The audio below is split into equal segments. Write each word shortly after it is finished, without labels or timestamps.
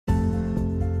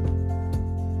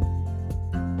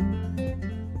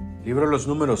Libro de los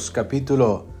Números,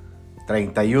 capítulo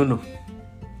 31.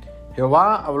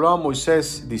 Jehová habló a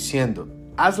Moisés diciendo: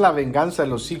 haz la venganza de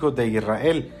los hijos de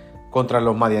Israel contra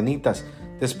los madianitas,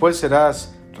 después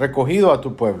serás recogido a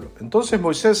tu pueblo. Entonces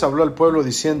Moisés habló al pueblo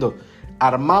diciendo: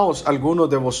 armaos algunos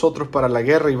de vosotros para la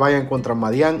guerra y vayan contra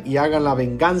Madián y hagan la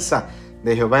venganza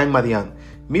de Jehová en Madián.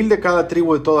 1000 de cada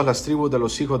tribu de todas las tribus de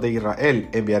los hijos de Israel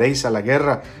enviaréis a la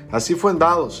guerra. Así fueron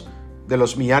dados de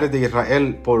los millares de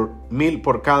Israel por 1000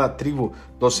 por cada tribu,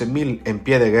 12,000 en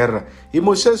pie de guerra. Y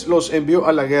Moisés los envió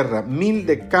a la guerra, 1000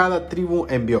 de cada tribu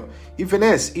envió. Y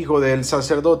Finés, hijo del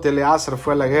sacerdote Eleazar,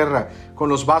 fue a la guerra con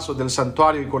los vasos del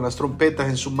santuario y con las trompetas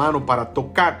en su mano para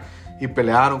tocar, y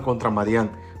pelearon contra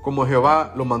Madián, como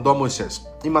Jehová lo mandó a Moisés.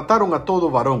 Y mataron a todo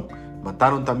varón.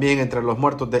 Mataron también entre los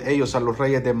muertos de ellos a los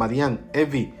reyes de Madián,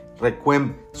 Evi,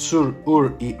 Requem, Sur,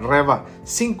 Ur y Reba,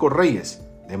 5 reyes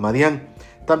de Madián.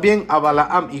 También a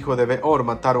Balaam, hijo de Beor,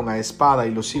 mataron a espada,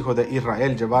 y los hijos de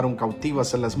Israel llevaron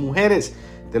cautivas a las mujeres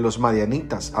de los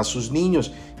madianitas, a sus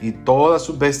niños y todas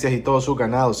sus bestias y todos sus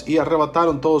ganados, y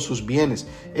arrebataron todos sus bienes,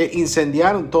 e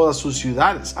incendiaron todas sus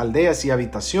ciudades, aldeas y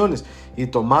habitaciones, y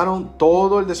tomaron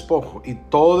todo el despojo y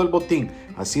todo el botín,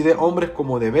 así de hombres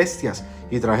como de bestias,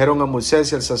 y trajeron a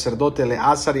Moisés y al sacerdote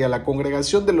Eleazar y a la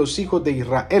congregación de los hijos de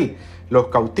Israel los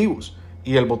cautivos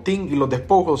y el botín y los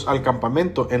despojos al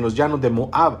campamento en los llanos de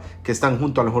Moab, que están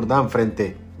junto al Jordán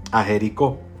frente a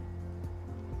Jericó.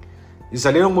 Y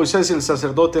salieron Moisés y el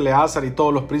sacerdote Eleazar y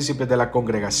todos los príncipes de la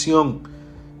congregación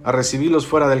a recibirlos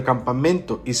fuera del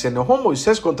campamento. Y se enojó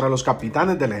Moisés contra los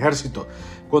capitanes del ejército,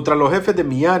 contra los jefes de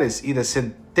millares y de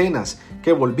centenas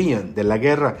que volvían de la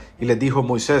guerra. Y les dijo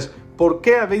Moisés: ¿por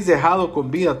qué habéis dejado con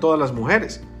vida a todas las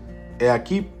mujeres? He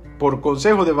aquí, por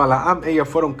consejo de Balaam, ellas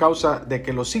fueron causa de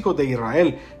que los hijos de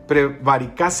Israel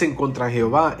prevaricasen contra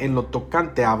Jehová en lo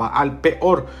tocante a Baal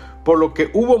Peor, por lo que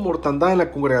hubo mortandad en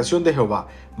la congregación de Jehová.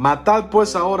 Matad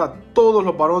pues ahora todos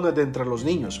los varones de entre los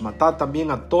niños, matad también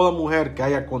a toda mujer que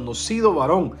haya conocido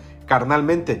varón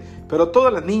carnalmente, pero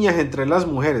todas las niñas entre las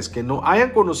mujeres que no hayan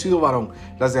conocido varón,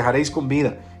 las dejaréis con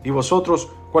vida. Y vosotros,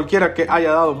 cualquiera que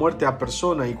haya dado muerte a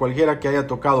persona y cualquiera que haya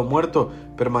tocado muerto,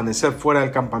 permaneced fuera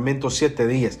del campamento 7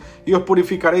 días. Y os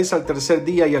purificaréis al tercer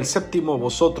día, y al séptimo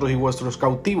vosotros y vuestros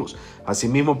cautivos.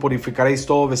 Asimismo purificaréis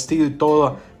todo vestido y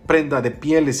toda prenda de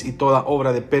pieles y toda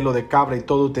obra de pelo de cabra y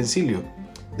todo utensilio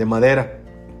de madera.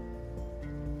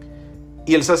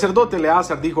 Y el sacerdote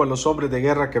Eleazar dijo a los hombres de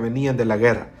guerra que venían de la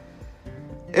guerra: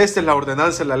 esta es la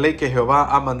ordenanza de la ley que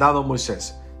Jehová ha mandado a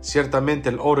Moisés. Ciertamente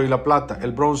el oro y la plata,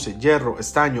 el bronce, hierro,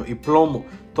 estaño y plomo,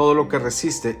 todo lo que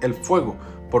resiste el fuego,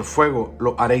 por fuego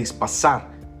lo haréis pasar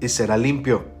y será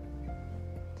limpio.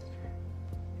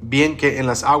 Bien que en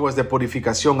las aguas de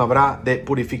purificación habrá de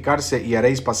purificarse, y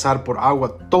haréis pasar por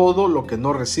agua todo lo que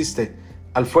no resiste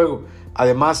al fuego.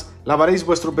 Además, lavaréis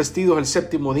vuestros vestidos el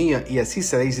séptimo día, y así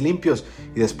seréis limpios,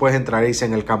 y después entraréis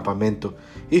en el campamento.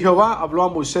 Y Jehová habló a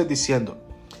Moisés diciendo: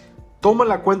 toma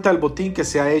la cuenta del botín que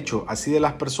se ha hecho, así de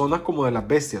las personas como de las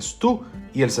bestias, tú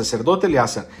y el sacerdote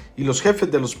Eleazar y los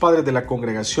jefes de los padres de la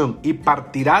congregación, y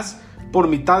partirás por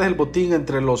mitad del botín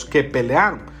entre los que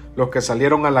pelearon, los que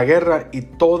salieron a la guerra y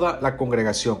toda la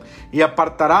congregación. Y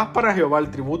apartarás para Jehová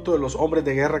el tributo de los hombres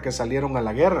de guerra que salieron a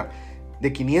la guerra,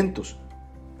 de 500,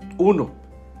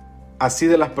 así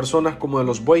de las personas como de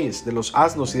los bueyes, de los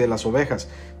asnos y de las ovejas.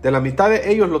 De la mitad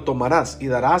de ellos lo tomarás, y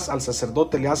darás al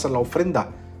sacerdote Eleazar la ofrenda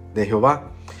de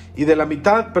Jehová. Y de la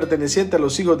mitad perteneciente a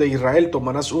los hijos de Israel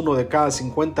tomarás uno de cada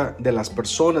 50 de las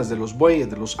personas, de los bueyes,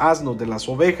 de los asnos, de las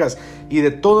ovejas y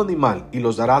de todo animal, y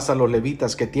los darás a los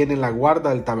levitas que tienen la guarda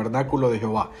del tabernáculo de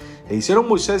Jehová. E hicieron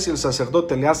Moisés y el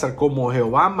sacerdote Eleazar como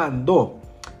Jehová mandó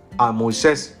a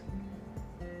Moisés.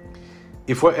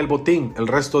 Y fue el botín, el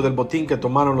resto del botín que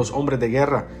tomaron los hombres de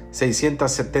guerra,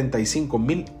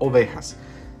 675,000 ovejas,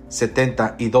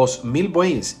 72,000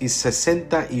 bueyes y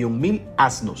 61,000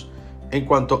 asnos. En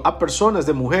cuanto a personas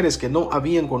de mujeres que no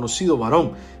habían conocido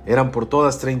varón, eran por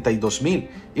todas 32,000.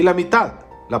 Y la mitad,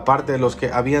 la parte de los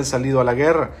que habían salido a la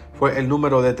guerra, fue el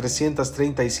número de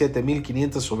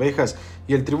 337,500 ovejas,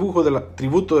 y el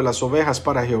tributo de las ovejas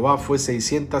para Jehová fue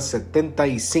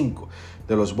 675.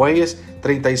 De los bueyes,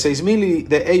 36,000, y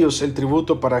de ellos el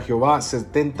tributo para Jehová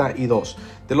 72.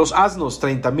 De los asnos,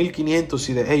 30,500,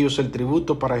 y de ellos el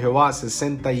tributo para Jehová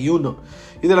 61.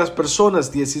 Y de las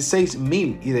personas,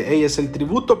 16,000, y de ellas el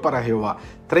tributo para Jehová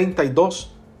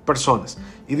 32 personas.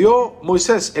 Y dio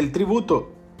Moisés el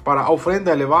tributo para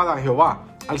ofrenda elevada a Jehová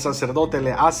al sacerdote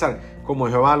Eleazar, como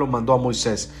Jehová lo mandó a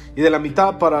Moisés. Y de la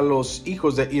mitad para los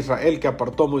hijos de Israel que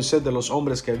apartó Moisés de los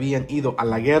hombres que habían ido a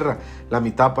la guerra, la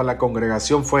mitad para la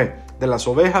congregación fue de las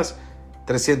ovejas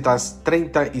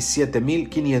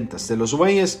 337,500, de los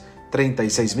bueyes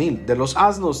 36,000, de los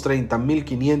asnos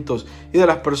 30,500 y de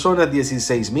las personas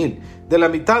 16,000. De la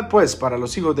mitad pues para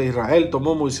los hijos de Israel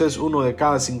tomó Moisés uno de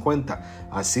cada 50,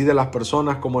 así de las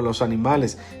personas como los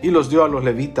animales, y los dio a los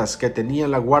levitas que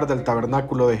tenían la guarda del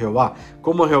tabernáculo de Jehová,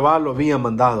 como Jehová lo había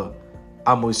mandado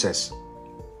a Moisés.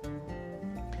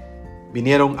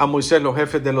 Vinieron a Moisés los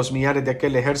jefes de los millares de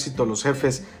aquel ejército, los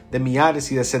jefes de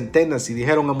millares y de centenas, y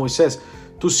dijeron a Moisés: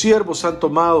 tus siervos han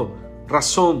tomado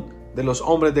razón de los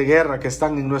hombres de guerra que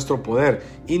están en nuestro poder,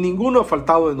 y ninguno ha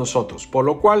faltado de nosotros, por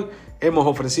lo cual hemos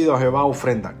ofrecido a Jehová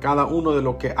ofrenda, cada uno de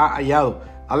lo que ha hallado,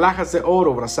 alhajas de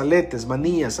oro, brazaletes,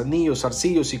 manillas, anillos,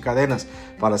 zarcillos y cadenas,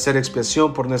 para hacer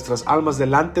expiación por nuestras almas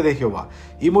delante de Jehová.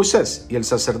 Y Moisés y el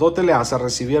sacerdote Eleazar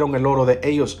recibieron el oro de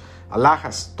ellos,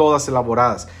 alhajas todas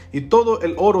elaboradas, y todo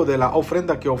el oro de la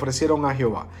ofrenda que ofrecieron a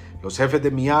Jehová. Los jefes de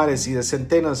millares y de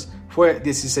centenas fue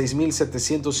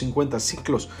 16,750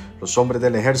 siclos. Los hombres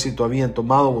del ejército habían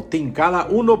tomado botín, cada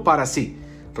uno para sí.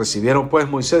 Recibieron pues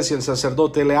Moisés y el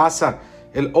sacerdote Eleazar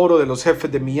el oro de los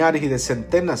jefes de millares y de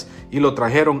centenas, y lo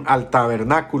trajeron al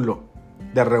tabernáculo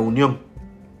de reunión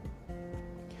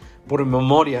por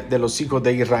memoria de los hijos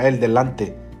de Israel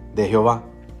delante de Jehová.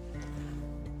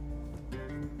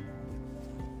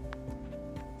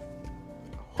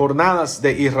 Jornadas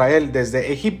de Israel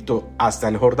desde Egipto hasta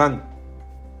el Jordán.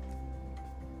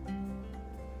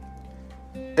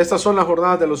 Estas son las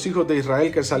jornadas de los hijos de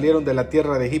Israel que salieron de la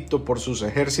tierra de Egipto por sus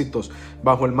ejércitos,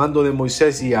 bajo el mando de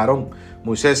Moisés y Aarón.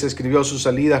 Moisés escribió sus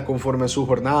salidas conforme a sus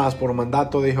jornadas por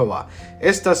mandato de Jehová.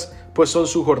 Estas pues son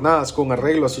sus jornadas con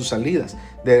arreglo a sus salidas.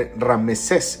 De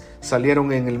Ramesés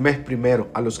salieron en el mes primero,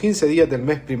 a los 15 días del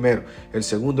mes primero. El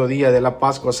segundo día de la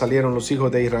Pascua salieron los hijos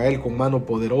de Israel con mano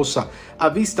poderosa a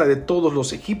vista de todos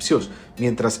los egipcios,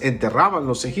 mientras enterraban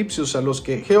los egipcios a los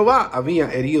que Jehová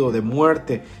había herido de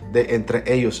muerte de entre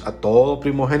ellos a todo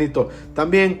primogénito.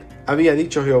 También había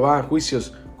dicho Jehová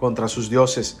juicios contra sus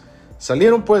dioses.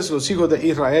 Salieron pues los hijos de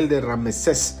Israel de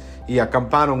Ramesés y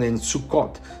acamparon en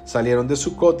Sucot. Salieron de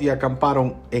Sucot y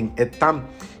acamparon en Etam,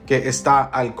 que está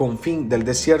al confín del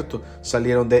desierto.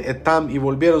 Salieron de Etam y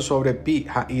volvieron sobre Pi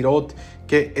Hahirot,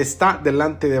 que está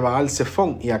delante de Baal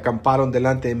Zephón, y acamparon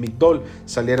delante de Migdol.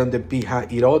 Salieron de Pi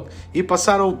Hahirot y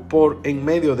pasaron por en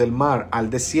medio del mar al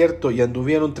desierto, y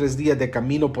anduvieron 3 días de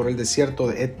camino por el desierto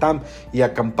de Etam y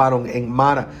acamparon en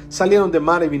Mara. Salieron de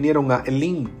Mara y vinieron a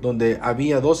Elim, donde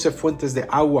había 12 fuentes de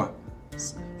agua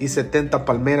y 70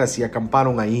 palmeras, y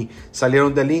acamparon ahí.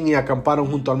 Salieron de Elim y acamparon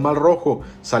junto al Mar Rojo.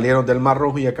 Salieron del Mar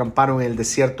Rojo y acamparon en el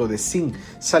desierto de Sin.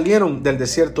 Salieron del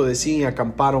desierto de Sin y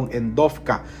acamparon en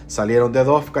Dofca. Salieron de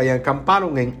Dofca y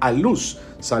acamparon en Aluz.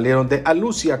 Salieron de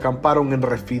Aluz y acamparon en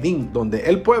Refidín, donde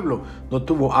el pueblo no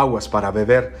tuvo aguas para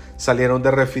beber. Salieron de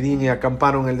Refidín y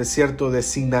acamparon en el desierto de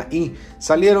Sinaí.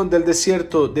 Salieron del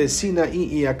desierto de Sinaí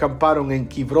y acamparon en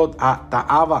Kibrot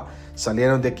Hataava.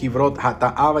 Salieron de Kibrot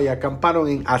Hataava y acamparon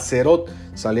en Aserot.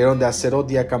 Salieron de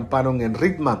Aserot y acamparon en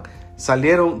Ritma.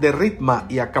 Salieron de Ritma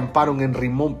y acamparon en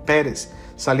Rimón Pérez.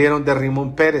 Salieron de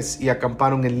Rimón Pérez y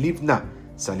acamparon en Libna.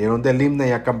 Salieron de Libna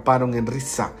y acamparon en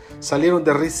Risa. Salieron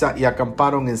de Risa y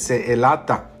acamparon en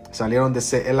Seelata. Salieron de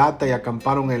Seelata y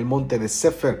acamparon en el monte de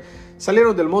Sefer.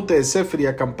 Salieron del monte de Sefer y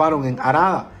acamparon en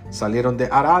Arada. Salieron de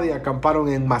Arada y acamparon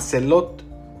en Maselot.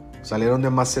 Salieron de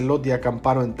Maselot y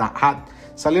acamparon en Tahat.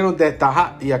 Salieron de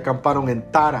Tahat y acamparon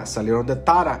en Tara. Salieron de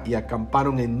Tara y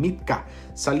acamparon en Mitka.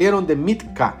 Salieron de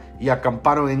Mitka y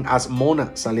acamparon en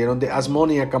Asmona. Salieron de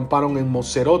Asmona y acamparon en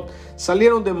Moserot.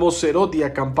 Salieron de Moserot y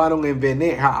acamparon en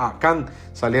Bene Jaacán.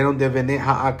 Salieron de Bene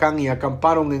Jaacán y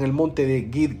acamparon en el monte de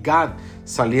Gidgad.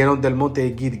 Salieron del monte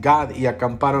de Gidgad y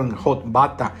acamparon en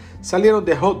Jotbata. Salieron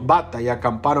de Jotbata y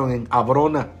acamparon en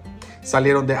Abrona.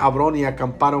 Salieron de Abrón y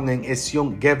acamparon en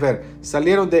Esión Geber.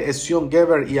 Salieron de Esión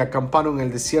Geber y acamparon en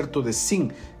el desierto de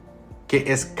Sin,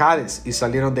 que es Cades. Y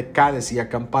salieron de Cades y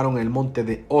acamparon en el monte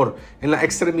de Or, en la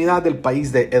extremidad del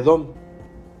país de Edom.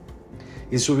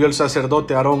 Y subió el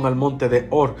sacerdote Aarón al monte de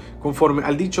Or, conforme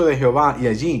al dicho de Jehová, y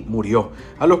allí murió.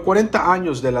 A los 40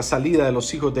 años de la salida de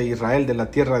los hijos de Israel de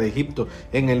la tierra de Egipto,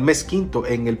 en el mes quinto,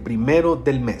 en el primero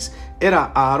del mes.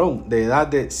 Era Aarón de edad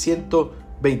de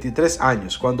 123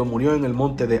 años cuando murió en el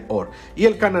monte de Or. Y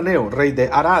el cananeo, rey de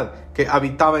Arad, que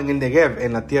habitaba en el Negev,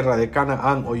 en la tierra de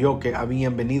Canaán, oyó que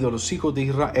habían venido los hijos de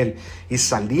Israel, y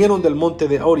salieron del monte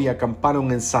de Or y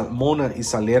acamparon en Salmona, y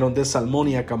salieron de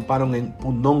Salmona y acamparon en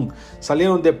Punón.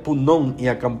 Salieron de Punón y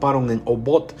acamparon en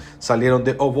Obot. Salieron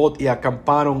de Obot y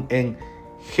acamparon en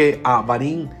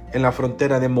Jeabarim, en la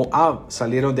frontera de Moab.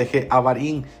 Salieron de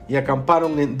Jeabarim y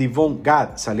acamparon en Dibón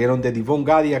Gad. Salieron de Dibón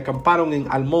Gad y acamparon en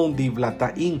Almón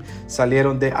Diblataim.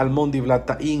 Salieron de Almón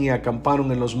Diblataim y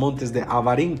acamparon en los montes de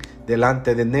Abarim,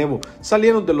 delante de Nebo.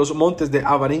 Salieron de los montes de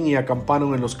Abarim y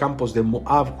acamparon en los campos de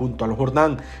Moab, junto al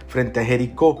Jordán, frente a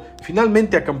Jericó.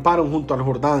 Finalmente acamparon junto al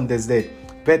Jordán, desde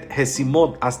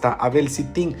Bet-Jesimot hasta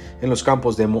Abel-Sitín, en los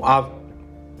campos de Moab.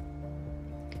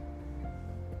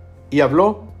 Y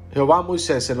habló Jehová a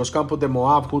Moisés en los campos de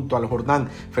Moab junto al Jordán,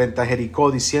 frente a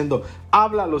Jericó, diciendo: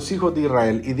 habla a los hijos de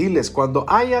Israel y diles: cuando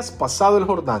hayas pasado el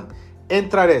Jordán,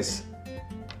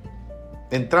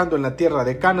 entrando en la tierra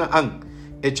de Canaán,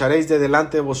 echaréis de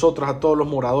delante de vosotros a todos los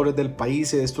moradores del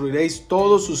país y destruiréis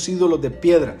todos sus ídolos de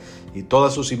piedra y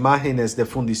todas sus imágenes de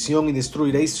fundición, y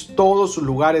destruiréis todos sus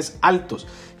lugares altos,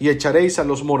 y echaréis a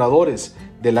los moradores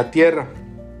de la tierra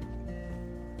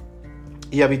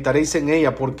y habitaréis en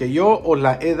ella, porque yo os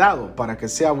la he dado para que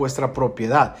sea vuestra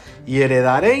propiedad, y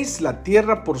heredaréis la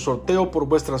tierra por sorteo por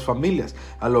vuestras familias.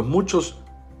 A los muchos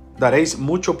daréis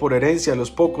mucho por herencia, a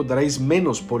los pocos daréis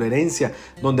menos por herencia,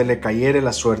 donde le cayere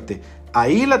la suerte.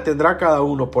 Ahí la tendrá cada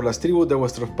uno, por las tribus de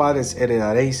vuestros padres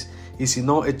heredaréis. Y si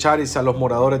no echareis a los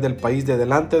moradores del país de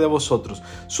delante de vosotros,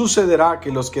 sucederá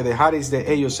que los que dejareis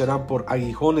de ellos serán por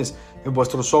aguijones en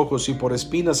vuestros ojos y por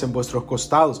espinas en vuestros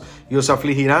costados, y os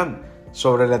afligirán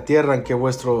sobre la tierra en que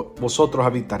vosotros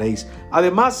habitaréis.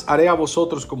 Además haré a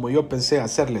vosotros como yo pensé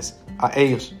hacerles a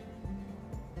ellos.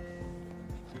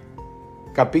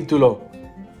 Capítulo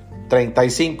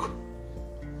 35.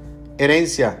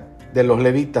 Herencia de los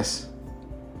levitas.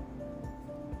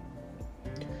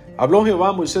 Habló Jehová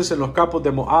a Moisés en los campos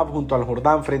de Moab junto al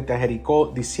Jordán, frente a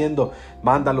Jericó, diciendo: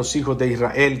 manda a los hijos de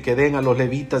Israel que den a los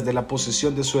levitas de la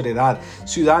posesión de su heredad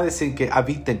ciudades en que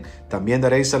habiten. También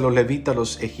daréis a los levitas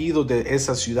los ejidos de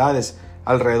esas ciudades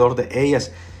alrededor de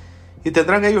ellas, y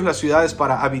tendrán ellos las ciudades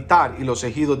para habitar, y los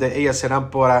ejidos de ellas serán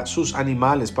para sus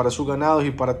animales, para sus ganados y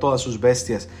para todas sus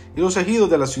bestias. Y los ejidos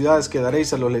de las ciudades que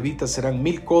daréis a los levitas serán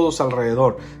 1000 codos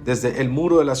alrededor, desde el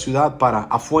muro de la ciudad para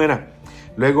afuera.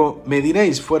 Luego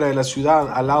mediréis fuera de la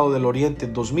ciudad, al lado del oriente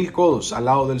 2000 codos, al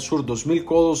lado del sur 2000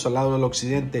 codos, al lado del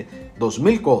occidente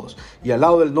 2000 codos, y al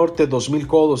lado del norte 2000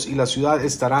 codos, y la ciudad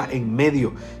estará en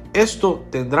medio. Esto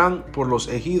tendrán por los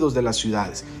ejidos de las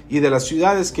ciudades. Y de las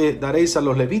ciudades que daréis a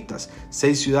los levitas,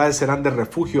 6 ciudades serán de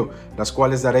refugio, las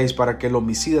cuales daréis para que el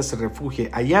homicida se refugie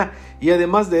allá. Y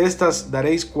además de estas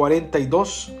daréis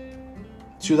 42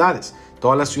 ciudades.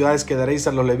 Todas las ciudades que daréis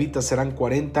a los levitas serán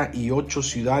 48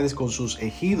 ciudades con sus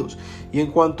ejidos. Y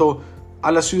en cuanto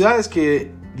a las ciudades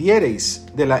que diereis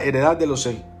de la heredad de los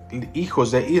hijos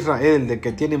de Israel, del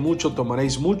que tiene mucho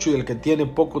tomaréis mucho, y del que tiene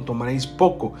poco tomaréis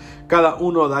poco. Cada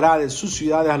uno dará de sus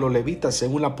ciudades a los levitas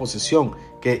según la posesión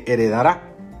que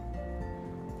heredará.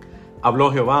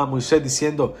 Habló Jehová a Moisés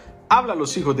diciendo: habla a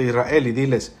los hijos de Israel y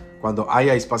diles: cuando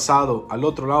hayáis pasado al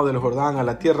otro lado del Jordán, a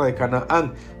la tierra de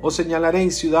Canaán, os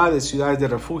señalaréis ciudades de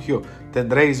refugio.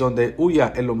 Tendréis donde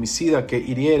huya el homicida que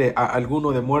hiriere a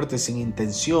alguno de muerte sin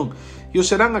intención, y os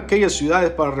serán aquellas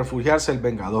ciudades para refugiarse el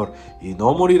vengador. Y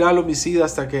no morirá el homicida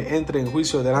hasta que entre en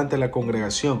juicio delante de la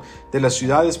congregación. De las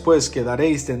ciudades pues que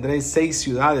daréis, tendréis 6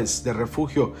 ciudades de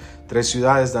refugio. 3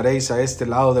 ciudades daréis a este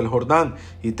lado del Jordán,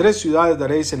 y 3 ciudades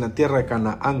daréis en la tierra de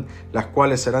Canaán, las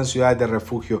cuales serán ciudades de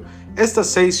refugio. Estas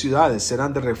 6 ciudades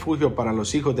serán de refugio para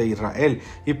los hijos de Israel,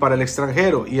 y para el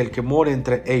extranjero y el que more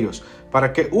entre ellos,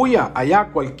 para que huya allá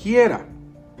cualquiera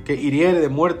que hiriere de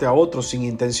muerte a otro sin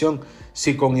intención.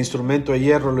 Si con instrumento de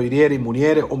hierro lo hiriere y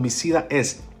muriere, homicida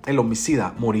es, el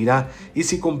homicida morirá. Y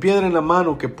si con piedra en la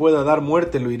mano que pueda dar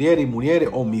muerte lo hiriere y muriere,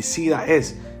 homicida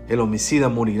es, el homicida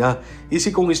morirá. Y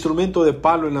si con instrumento de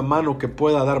palo en la mano que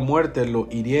pueda dar muerte lo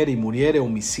hiriere y muriere,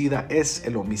 homicida es,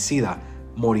 el homicida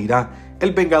morirá.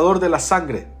 El vengador de la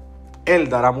sangre, él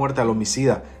dará muerte al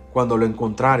homicida. Cuando lo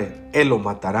encontrare, él lo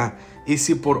matará. Y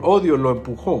si por odio lo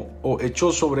empujó o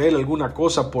echó sobre él alguna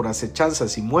cosa por acechanza,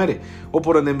 si muere, o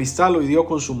por enemistad lo hirió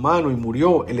con su mano y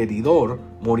murió, el heridor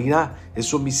morirá.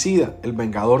 Es homicida. El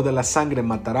vengador de la sangre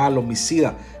matará al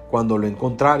homicida cuando lo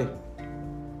encontrare.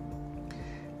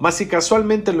 Mas si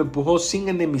casualmente lo empujó sin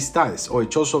enemistades, o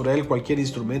echó sobre él cualquier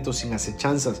instrumento sin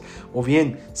acechanzas, o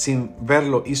bien sin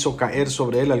verlo hizo caer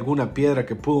sobre él alguna piedra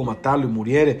que pudo matarlo y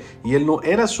muriere, y él no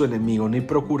era su enemigo, ni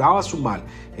procuraba su mal,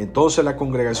 entonces la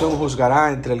congregación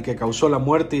juzgará entre el que causó la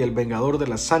muerte y el vengador de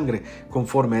la sangre,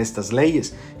 conforme a estas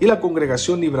leyes. Y la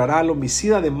congregación librará al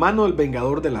homicida de mano del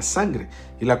vengador de la sangre,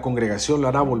 y la congregación lo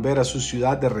hará volver a su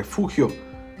ciudad de refugio.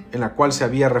 en la cual se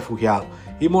había refugiado,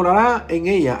 y morará en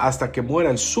ella hasta que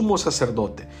muera el sumo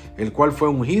sacerdote, el cual fue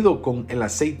ungido con el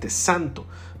aceite santo.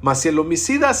 Mas si el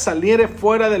homicida saliere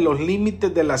fuera de los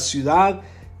límites de la ciudad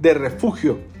de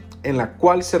refugio en la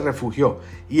cual se refugió,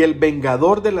 y el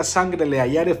vengador de la sangre le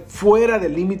hallare fuera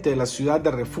del límite de la ciudad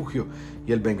de refugio,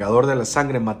 y el vengador de la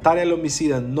sangre matare al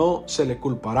homicida, no se le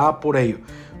culpará por ello,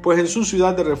 pues en su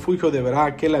ciudad de refugio deberá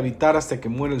aquel habitar hasta que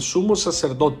muera el sumo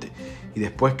sacerdote, y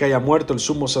después que haya muerto el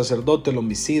sumo sacerdote, el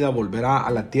homicida volverá a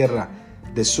la tierra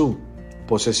de su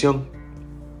posesión.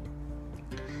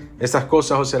 Estas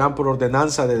cosas os serán por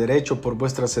ordenanza de derecho por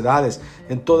vuestras edades,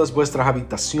 en todas vuestras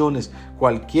habitaciones.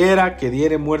 Cualquiera que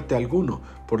diere muerte a alguno,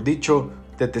 por dicho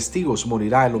de testigos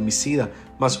morirá el homicida,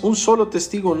 mas un solo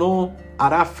testigo no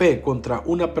hará fe contra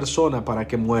una persona para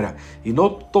que muera. Y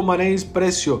no tomaréis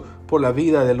precio por la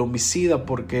vida del homicida,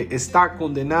 porque está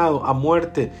condenado a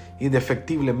muerte,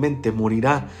 indefectiblemente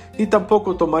morirá. Y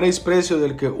tampoco tomaréis precio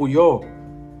del que huyó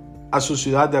a su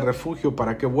ciudad de refugio,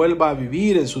 para que vuelva a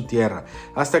vivir en su tierra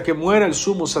hasta que muera el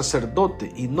sumo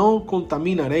sacerdote, y no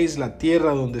contaminaréis la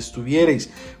tierra donde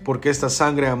estuviereis, porque esta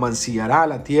sangre amancillará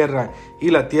la tierra, y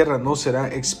la tierra no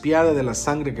será expiada de la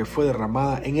sangre que fue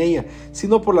derramada en ella,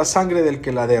 sino por la sangre del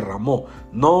que la derramó.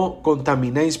 No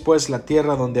contaminéis pues la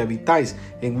tierra donde habitáis,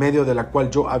 en medio de la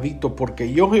cual yo habito,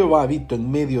 porque yo Jehová habito en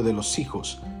medio de los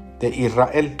hijos de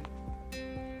Israel.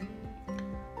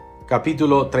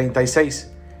 Capítulo 36.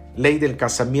 Ley del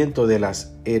casamiento de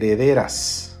las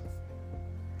herederas.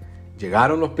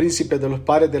 Llegaron los príncipes de los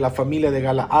padres de la familia de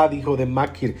Galaad, hijo de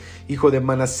Maquir, hijo de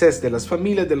Manasés, de las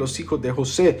familias de los hijos de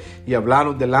José, y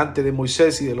hablaron delante de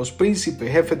Moisés y de los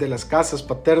príncipes, jefes de las casas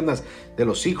paternas de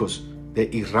los hijos de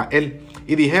Israel.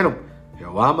 Y dijeron: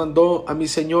 Jehová mandó a mi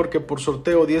señor que por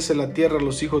sorteo diese la tierra a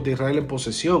los hijos de Israel en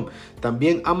posesión.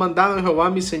 También ha mandado Jehová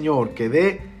a mi señor que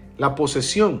dé la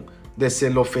posesión de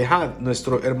Zelofehad,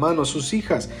 nuestro hermano, a sus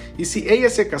hijas, y si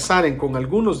ellas se casaren con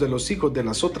algunos de los hijos de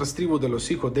las otras tribus de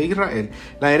los hijos de Israel,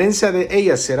 la herencia de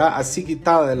ellas será así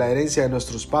quitada de la herencia de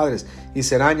nuestros padres, y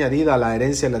será añadida a la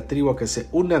herencia de la tribu a que se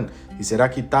unan, y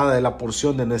será quitada de la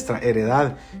porción de nuestra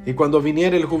heredad. Y cuando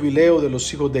viniere el jubileo de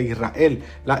los hijos de Israel,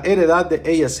 la heredad de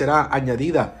ellas será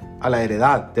añadida a la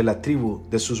heredad de la tribu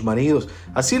de sus maridos.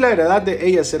 Así la heredad de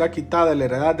ellas será quitada de la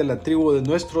heredad de la tribu de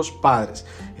nuestros padres.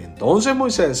 Entonces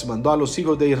Moisés mandó a los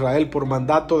hijos de Israel por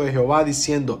mandato de Jehová,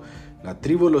 diciendo: La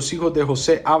tribu de los hijos de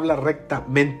José habla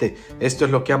rectamente. Esto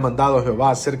es lo que ha mandado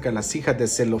Jehová acerca de las hijas de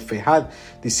Zelofehad,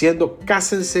 diciendo: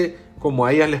 Cásense como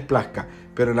a ellas les plazca,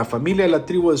 pero en la familia de la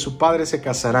tribu de su padre se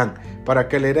casarán, para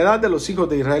que la heredad de los hijos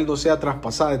de Israel no sea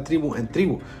traspasada de tribu en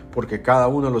tribu, porque cada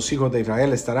uno de los hijos de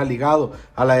Israel estará ligado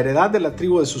a la heredad de la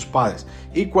tribu de sus padres.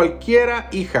 Y cualquiera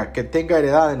hija que tenga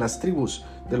heredad en las tribus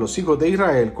de los hijos de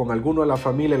Israel con alguno de la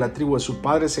familia de la tribu de su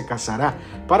padre se casará,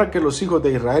 para que los hijos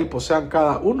de Israel posean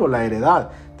cada uno la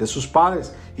heredad de sus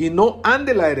padres, y no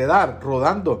ande la heredad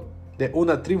rodando de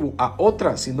una tribu a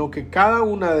otra, sino que cada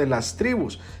una de las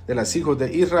tribus de los hijos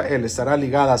de Israel estará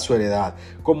ligada a su heredad.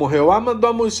 Como Jehová mandó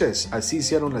a Moisés, así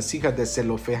hicieron las hijas de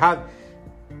Zelofehad.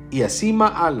 Y así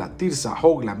Maala, Tirsa,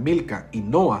 Hogla, Milca y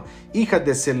Noa, hijas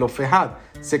de Zelofehad,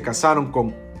 se casaron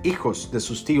con hijos de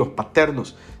sus tíos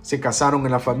paternos. Se casaron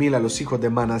en la familia de los hijos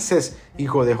de Manasés,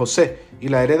 hijo de José, y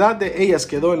la heredad de ellas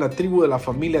quedó en la tribu de la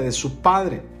familia de su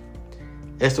padre.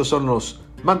 Estos son los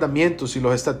mandamientos y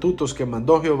los estatutos que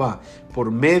mandó Jehová por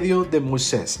medio de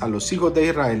Moisés a los hijos de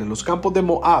Israel en los campos de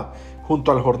Moab,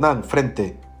 junto al Jordán,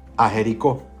 frente a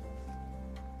Jericó.